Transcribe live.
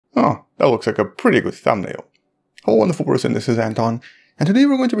Huh, that looks like a pretty good thumbnail. Hello wonderful person, this is Anton, and today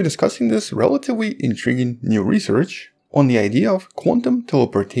we're going to be discussing this relatively intriguing new research on the idea of quantum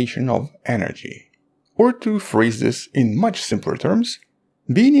teleportation of energy. Or to phrase this in much simpler terms,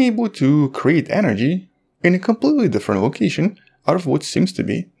 being able to create energy in a completely different location out of what seems to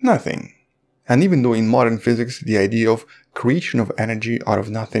be nothing. And even though in modern physics the idea of creation of energy out of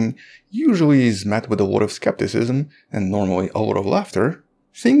nothing usually is met with a lot of skepticism and normally a lot of laughter,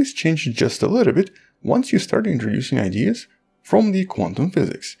 things change just a little bit once you start introducing ideas from the quantum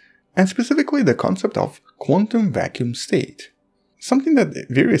physics, and specifically the concept of quantum vacuum state. Something that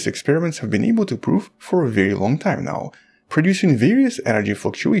various experiments have been able to prove for a very long time now, producing various energy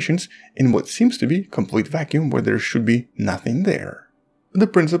fluctuations in what seems to be complete vacuum where there should be nothing there. The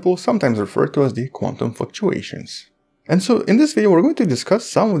principle sometimes referred to as the quantum fluctuations. And so in this video we're going to discuss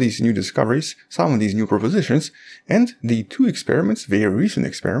some of these new discoveries, some of these new propositions, and the two experiments, very recent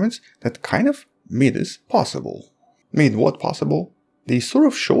experiments, that kind of made this possible. Made what possible? They sort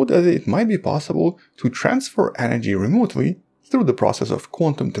of showed that it might be possible to transfer energy remotely through the process of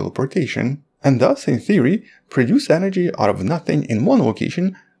quantum teleportation, and thus, in theory, produce energy out of nothing in one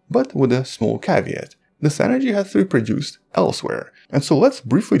location, but with a small caveat. This energy has to be produced elsewhere. And so let's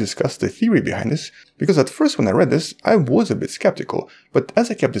briefly discuss the theory behind this, because at first when I read this, I was a bit skeptical, but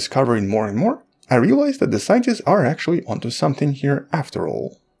as I kept discovering more and more, I realized that the scientists are actually onto something here after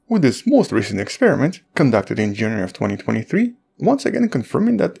all. With this most recent experiment, conducted in January of 2023, once again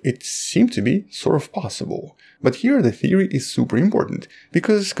confirming that it seemed to be sort of possible. But here the theory is super important,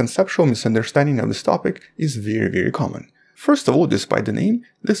 because conceptual misunderstanding of this topic is very common. First of all, despite the name,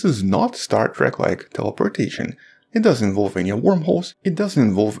 this is not Star Trek-like teleportation. It doesn't involve any wormholes, it doesn't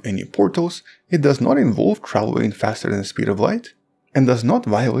involve any portals, it does not involve traveling faster than the speed of light, and does not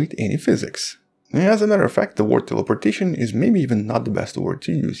violate any physics. As a matter of fact, the word teleportation is maybe even not the best word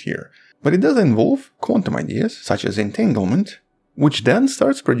to use here, but it does involve quantum ideas, such as entanglement, which then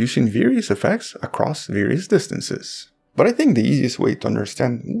starts producing various effects across various distances. But I think the easiest way to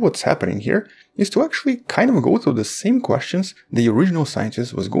understand what's happening here is to actually kind of go through the same questions the original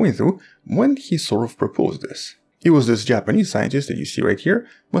scientist was going through when he sort of proposed this. He was this Japanese scientist that you see right here,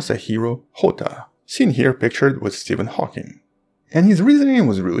 Masahiro Hotta, seen here pictured with Stephen Hawking. And his reasoning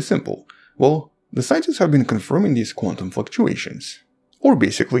was really simple. Well, the scientists have been confirming these quantum fluctuations, or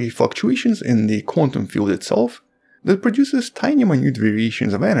basically fluctuations in the quantum field itself that produces tiny minute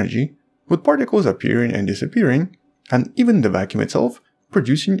variations of energy, with particles appearing and disappearing, and even the vacuum itself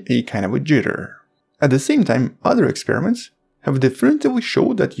producing a kind of a jitter. At the same time, other experiments have definitively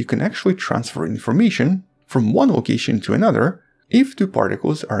showed that you can actually transfer information from one location to another if two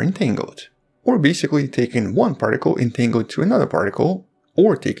particles are entangled. Or basically taking one particle entangled to another particle,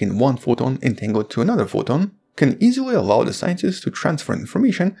 or taking one photon entangled to another photon, can easily allow the scientists to transfer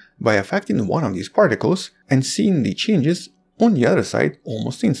information by affecting one of these particles and seeing the changes on the other side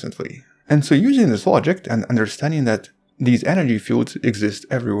almost instantly. And so using this logic and understanding that these energy fields exist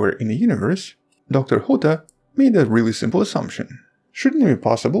everywhere in the universe, Dr. Hotta made a really simple assumption. Shouldn't it be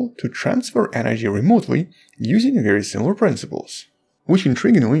possible to transfer energy remotely using very similar principles? Which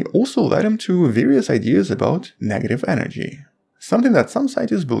intriguingly also led him to various ideas about negative energy. Something that some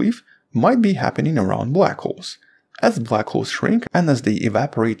scientists believe might be happening around black holes. As black holes shrink and as they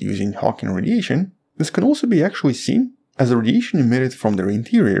evaporate using Hawking radiation, this can also be actually seen as a radiation emitted from their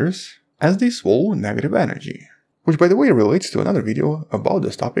interiors as they swallow negative energy. Which by the way relates to another video about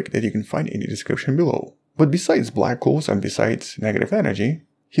this topic that you can find in the description below. But besides black holes and besides negative energy,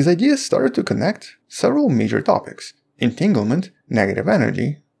 his ideas started to connect several major topics: entanglement, negative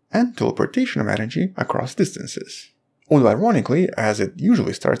energy, and teleportation of energy across distances. Although ironically, as it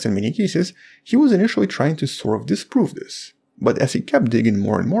usually starts in many cases, he was initially trying to sort of disprove this. But as he kept digging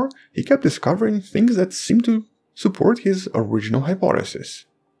more and more, he kept discovering things that seemed to support his original hypothesis.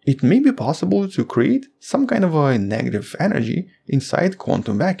 It may be possible to create some kind of a negative energy inside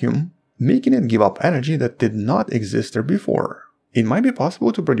quantum vacuum, making it give up energy that did not exist there before. It might be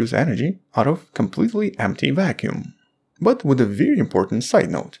possible to produce energy out of completely empty vacuum. But with a very important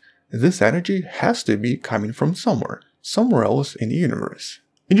side note, this energy has to be coming from somewhere else in the universe.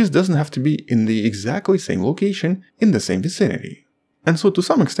 It just doesn't have to be in the exactly same location in the same vicinity. And so to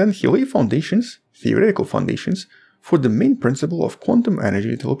some extent he laid foundations, theoretical foundations, for the main principle of quantum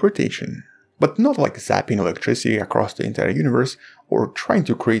energy teleportation. But not like zapping electricity across the entire universe or trying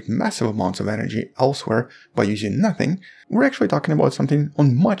to create massive amounts of energy elsewhere by using nothing. We're actually talking about something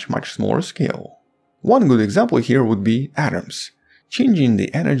on much smaller scale. One good example here would be atoms. Changing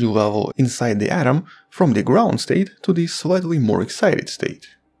the energy level inside the atom from the ground state to the slightly more excited state.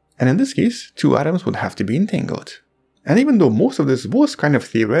 And in this case, two atoms would have to be entangled. And even though most of this was kind of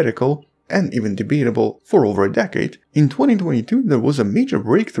theoretical and even debatable for over a decade, in 2022 there was a major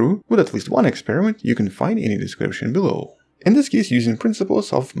breakthrough with at least one experiment you can find in the description below. In this case using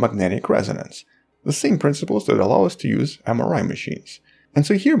principles of magnetic resonance, the same principles that allow us to use MRI machines. And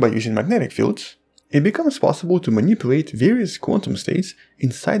so here by using magnetic fields, it becomes possible to manipulate various quantum states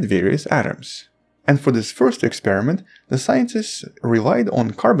inside various atoms. And for this first experiment, the scientists relied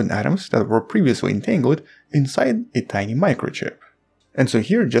on carbon atoms that were previously entangled inside a tiny microchip. And so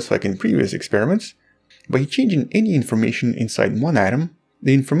here, just like in previous experiments, by changing any information inside one atom,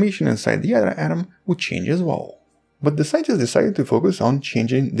 the information inside the other atom would change as well. But the scientists decided to focus on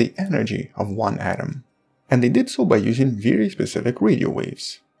changing the energy of one atom. And they did so by using very specific radio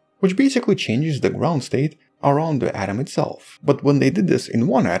waves, which basically changes the ground state around the atom itself. But when they did this in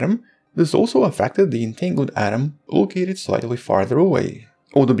one atom, this also affected the entangled atom located slightly farther away.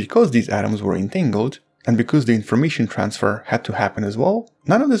 Although because these atoms were entangled, and because the information transfer had to happen as well,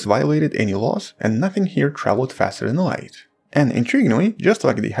 none of this violated any laws and nothing here traveled faster than light. And intriguingly, just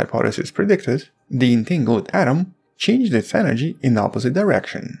like the hypothesis predicted, the entangled atom changed its energy in the opposite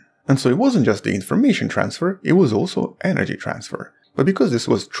direction. And so it wasn't just the information transfer, it was also energy transfer. But because this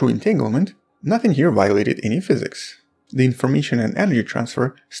was true entanglement, nothing here violated any physics. The information and energy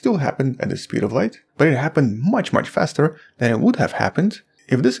transfer still happened at the speed of light, but it happened much faster than it would have happened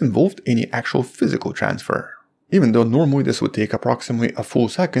if this involved any actual physical transfer. Even though normally this would take approximately a full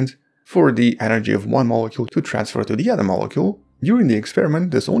second for the energy of one molecule to transfer to the other molecule, during the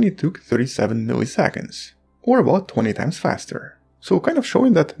experiment this only took 37 milliseconds, or about 20 times faster. So kind of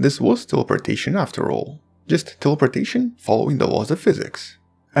showing that this was teleportation after all. Just teleportation following the laws of physics.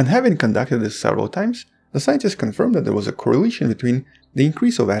 And having conducted this several times, the scientists confirmed that there was a correlation between the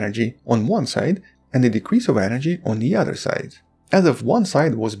increase of energy on one side and the decrease of energy on the other side, as if one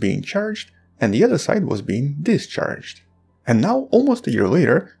side was being charged and the other side was being discharged. And now, almost a year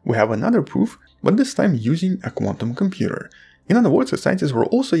later, we have another proof, but this time using a quantum computer. In other words, the scientists were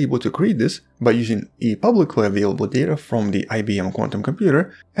also able to create this by using a publicly available data from the IBM quantum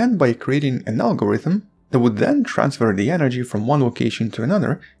computer and by creating an algorithm that would then transfer the energy from one location to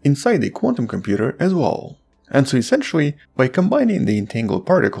another inside the quantum computer as well. And so essentially, by combining the entangled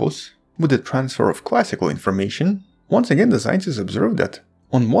particles with the transfer of classical information, once again the scientists observed that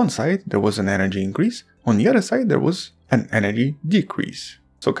on one side there was an energy increase, on the other side there was an energy decrease.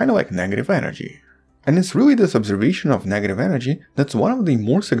 So kind of like negative energy. And it's really this observation of negative energy that's one of the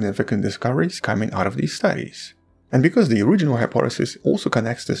more significant discoveries coming out of these studies. And because the original hypothesis also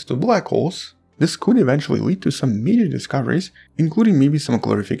connects this to black holes, this could eventually lead to some major discoveries, including maybe some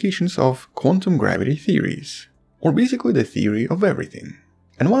clarifications of quantum gravity theories, or basically the theory of everything.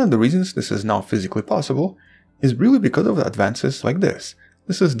 And one of the reasons this is now physically possible is really because of advances like this.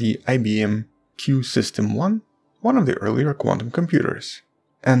 This is the IBM Q System 1, one of the earlier quantum computers.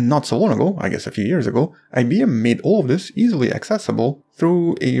 And not so long ago, I guess a few years ago, IBM made all of this easily accessible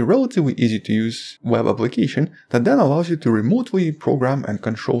through a relatively easy to use web application that then allows you to remotely program and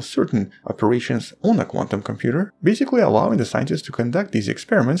control certain operations on a quantum computer, basically allowing the scientists to conduct these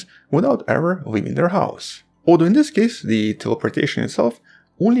experiments without ever leaving their house. Although in this case, the teleportation itself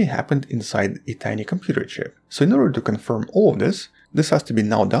only happened inside a tiny computer chip. So in order to confirm all of this has to be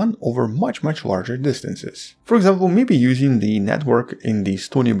now done over much larger distances. For example, maybe using the network in the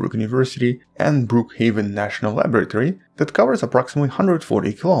Stony Brook University and Brookhaven National Laboratory that covers approximately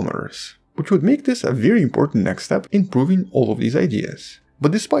 140 kilometers, which would make this a very important next step in proving all of these ideas.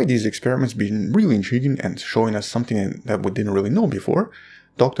 But despite these experiments being really intriguing and showing us something that we didn't really know before,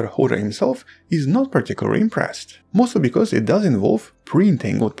 Dr. Hoda himself is not particularly impressed, mostly because it does involve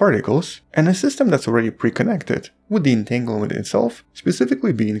pre-entangled particles and a system that's already pre-connected, with the entanglement itself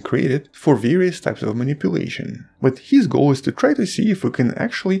specifically being created for various types of manipulation. But his goal is to try to see if we can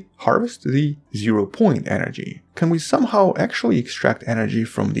actually harvest the zero-point energy. Can we somehow actually extract energy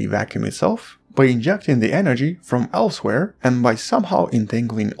from the vacuum itself by injecting the energy from elsewhere and by somehow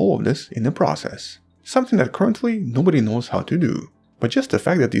entangling all of this in the process? Something that currently nobody knows how to do. But just the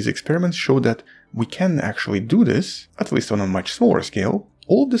fact that these experiments show that we can actually do this, at least on a much smaller scale,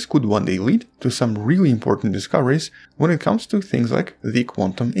 all of this could one day lead to some really important discoveries when it comes to things like the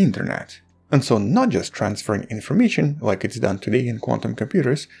quantum internet. And so not just transferring information like it's done today in quantum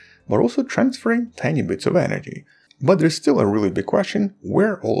computers, but also transferring tiny bits of energy. But there's still a really big question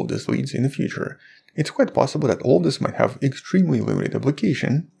where all of this leads in the future. It's quite possible that all of this might have extremely limited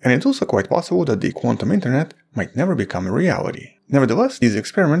application, and it's also quite possible that the quantum internet might never become a reality. Nevertheless, these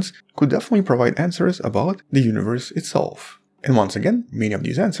experiments could definitely provide answers about the universe itself. And once again, many of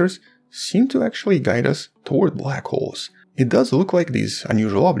these answers seem to actually guide us toward black holes. It does look like these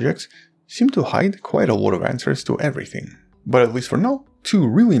unusual objects seem to hide quite a lot of answers to everything. But at least for now, two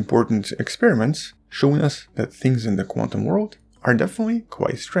really important experiments showing us that things in the quantum world are definitely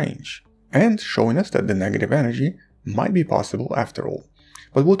quite strange, and showing us that the negative energy might be possible after all.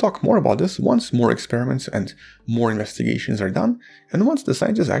 But we'll talk more about this once more experiments and more investigations are done, and once the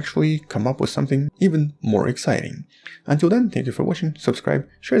scientists actually come up with something even more exciting. Until then, thank you for watching, subscribe,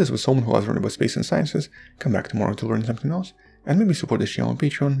 share this with someone who has learned about space and sciences, come back tomorrow to learn something else, and maybe support this channel on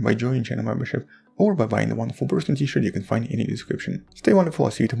Patreon by joining channel membership or by buying the wonderful person t-shirt you can find in the description. Stay wonderful,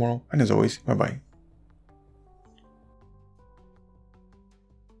 I'll see you tomorrow, and as always, bye bye.